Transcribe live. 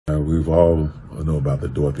We've all know about the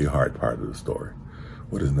Dorothy Hart part of the story,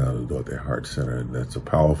 what is now the Dorothy Hart Center, and that's a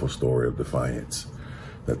powerful story of defiance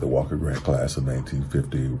that the Walker Grant class of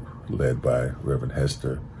 1950, led by Reverend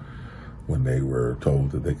Hester, when they were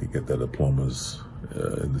told that they could get their diplomas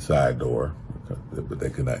in the side door, but they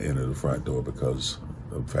could not enter the front door because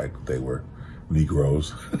of the fact that they were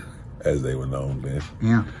Negroes, as they were known then.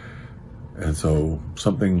 Yeah. And so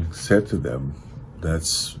something said to them,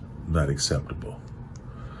 that's not acceptable.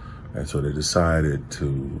 And so they decided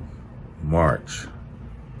to march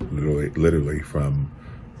literally from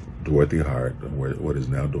Dorothy Hart, what is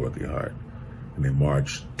now Dorothy Hart, and they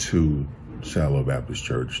marched to Shiloh Baptist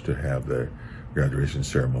Church to have their graduation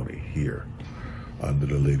ceremony here under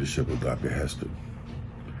the leadership of Dr. Hester.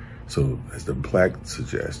 So as the plaque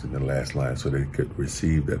suggests in the last line, so they could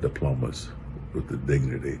receive their diplomas with the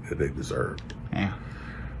dignity that they deserved. Yeah.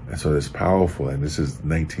 And so it's powerful, and this is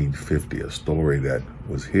 1950, a story that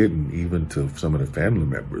was hidden even to some of the family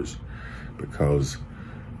members because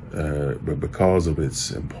of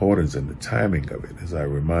its importance and the timing of it. As I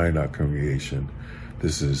remind our congregation,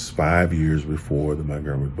 this is 5 years before the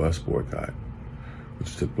Montgomery bus boycott,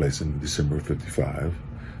 which took place in December of '55.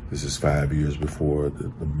 This is 5 years before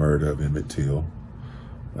the murder of Emmett Till,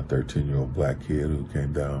 a 13-year-old black kid who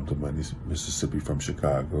came down to Mississippi from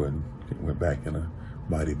Chicago and went back in a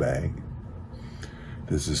body bag.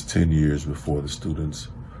 This is 10 years before the students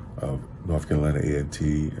of North Carolina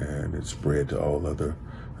A&T, and it spread to all other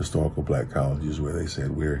historical black colleges where they said,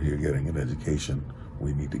 we're here getting an education,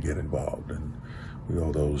 we need to get involved. And we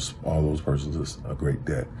owe all those persons a great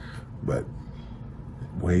debt. But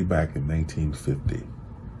way back in 1950,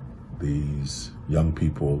 these young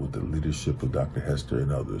people with the leadership of Dr. Hester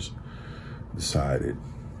and others decided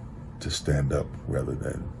to stand up rather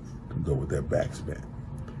than to go with their backs bent.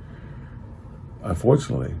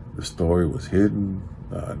 Unfortunately, the story was hidden,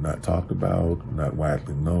 not talked about, not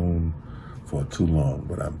widely known for too long,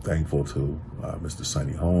 but I'm thankful to Mr.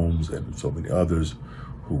 Sonny Holmes and so many others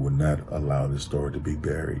who would not allow this story to be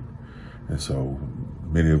buried. And so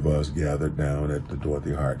many of us gathered down at the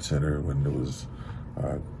Dorothy Hart Center when there was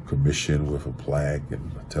a commission with a plaque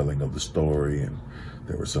and a telling of the story, and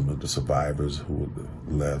there were some of the survivors who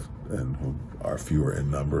left and who are fewer in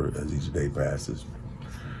number as each day passes.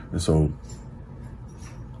 And so,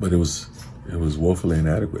 but it was woefully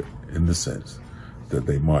inadequate in the sense that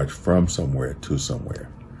they marched from somewhere to somewhere.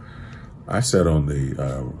 I sat on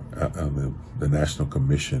the National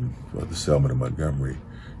Commission for the Selma to Montgomery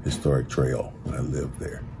Historic Trail when I lived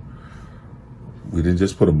there. We didn't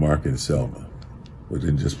just put a marker in Selma. We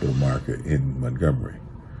didn't just put a marker in Montgomery.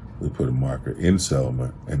 We put a marker in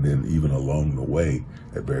Selma and then even along the way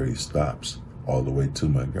at various stops all the way to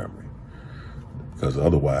Montgomery. Because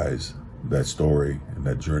otherwise, that story and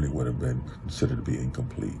that journey would have been considered to be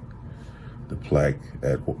incomplete. The plaque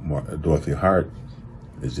at Dorothy Hart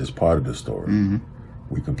is just part of the story. Mm-hmm.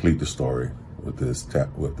 We complete the story with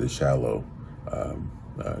the Shiloh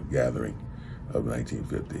gathering of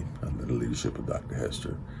 1950 under the leadership of Dr.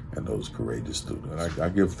 Hester and those courageous students. I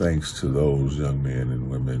give thanks to those young men and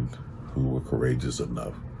women who were courageous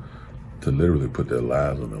enough to literally put their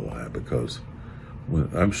lives on the line, because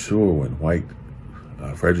I'm sure when white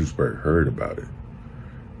Fredericksburg heard about it,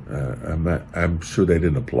 I'm sure they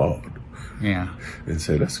didn't applaud. Yeah. And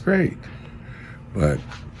say, that's great. But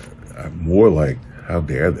I'm more like, how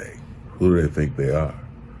dare they? Who do they think they are?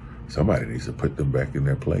 Somebody needs to put them back in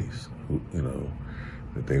their place.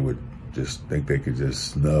 That they would just think they could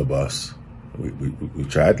just snub us. We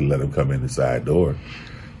tried to let them come in the side door.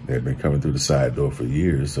 They've been coming through the side door for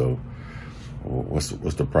years, so what's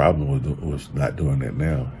the problem with not doing that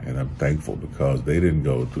now? And I'm thankful because they didn't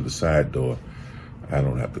go through the side door. I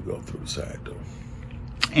don't have to go through the side door.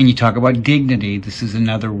 And you talk about dignity. This is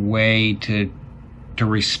another way to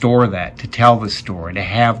restore that, to tell the story, to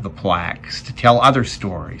have the plaques, to tell other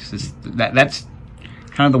stories. That's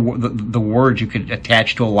kind of the words you could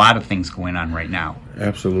attach to a lot of things going on right now.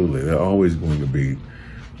 Absolutely. There are always going to be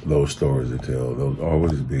those stories to tell. There'll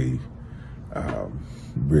always be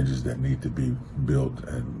bridges that need to be built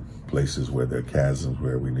and places where there are chasms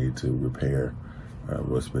where we need to repair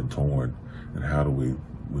what's been torn, and how do we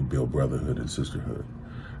build brotherhood and sisterhood.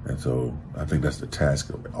 And so I think that's the task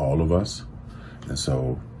of all of us. And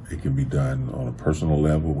so it can be done on a personal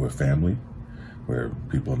level with family, where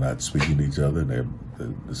people are not speaking to each other, they're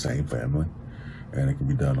the same family. And it can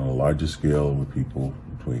be done on a larger scale with people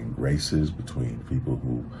between races, between people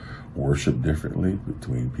who worship differently,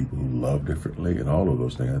 between people who love differently, and all of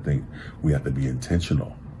those things. I think we have to be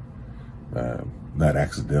intentional, not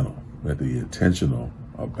accidental. We have to be intentional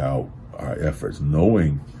about our efforts,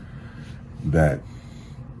 knowing that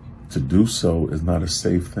to do so is not a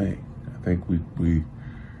safe thing. I think we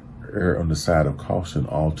err on the side of caution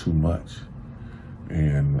all too much.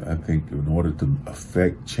 And I think in order to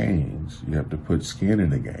affect change, you have to put skin in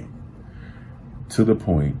the game, to the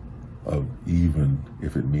point of, even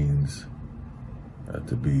if it means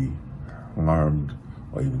to be harmed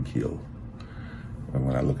or even killed. And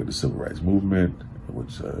when I look at the Civil Rights Movement,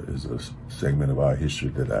 which is a segment of our history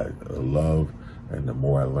that I love, and the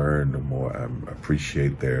more I learn, the more I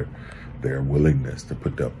appreciate their willingness to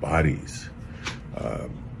put their bodies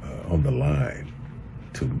on the line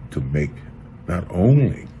to make not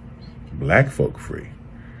only black folk free,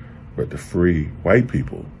 but to free white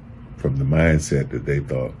people from the mindset that they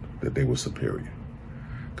thought that they were superior.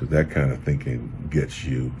 Because that kind of thinking gets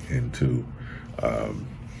you into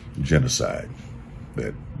genocide,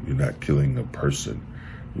 that you're not killing a person.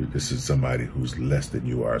 This is somebody who's less than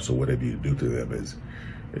you are, so whatever you do to them is,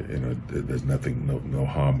 there's nothing, no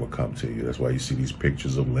harm will come to you. That's why you see these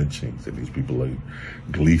pictures of lynchings, and these people are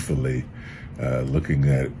gleefully looking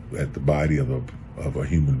at the body of a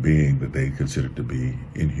human being that they consider to be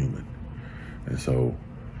inhuman. And so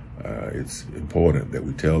it's important that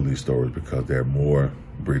we tell these stories, because there are more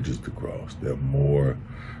bridges to cross. There are more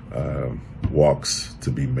walks to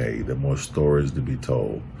be made. There are more stories to be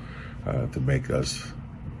told to make us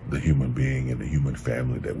the human being and the human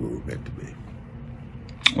family that we were meant to be.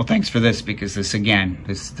 Well, thanks for this, because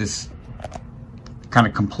this kind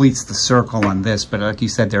of completes the circle on this. But like you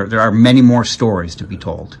said, there are many more stories to be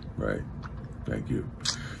told. Right. Thank you.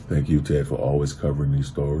 Thank you, Ted, for always covering these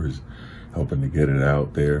stories, helping to get it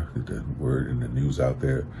out there, get the word and the news out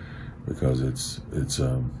there, because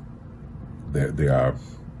there are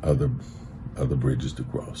other bridges to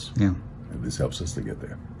cross. Yeah. And this helps us to get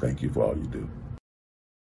there. Thank you for all you do.